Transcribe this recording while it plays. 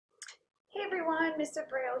everyone, Miss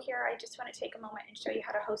Abreu here. I just want to take a moment and show you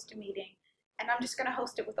how to host a meeting. And I'm just going to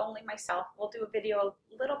host it with only myself. We'll do a video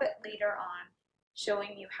a little bit later on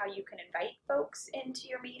showing you how you can invite folks into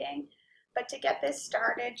your meeting. But to get this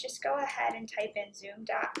started, just go ahead and type in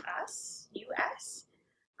zoom.us, US.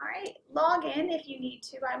 All right, log in if you need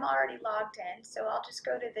to. I'm already logged in, so I'll just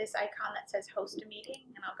go to this icon that says host a meeting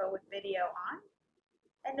and I'll go with video on.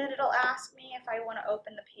 And then it'll ask me if I want to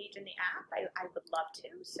open the page in the app. I would love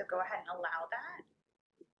to, so go ahead and allow that.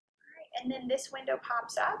 All right, and then this window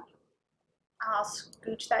pops up. I'll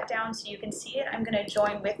scooch that down so you can see it. I'm going to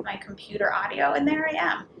join with my computer audio, and there I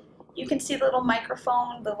am. You can see the little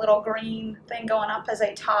microphone, the little green thing going up as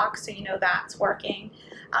I talk, so you know that's working.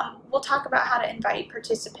 We'll talk about how to invite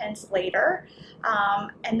participants later,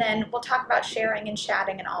 and then we'll talk about sharing and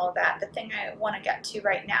chatting and all of that. The thing I want to get to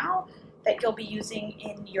right now that you'll be using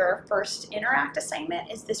in your first Interact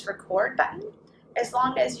assignment is this record button. As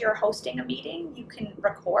long as you're hosting a meeting, you can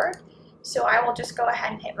record. So I will just go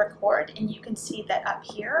ahead and hit record, and you can see that up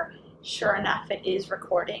here, sure enough, it is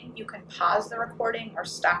recording. You can pause the recording or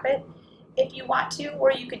stop it if you want to,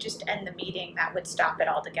 or you could just end the meeting. That would stop it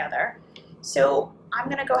altogether. So I'm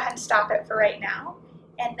going to go ahead and stop it for right now.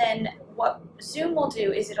 And then what Zoom will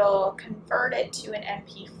do is it'll convert it to an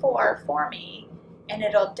MP4 for me, and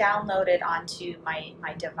it'll download it onto my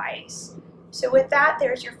device. So with that,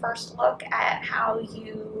 there's your first look at how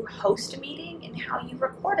you host a meeting and how you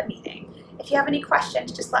record a meeting. If you have any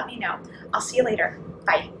questions, just let me know. I'll see you later.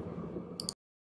 Bye.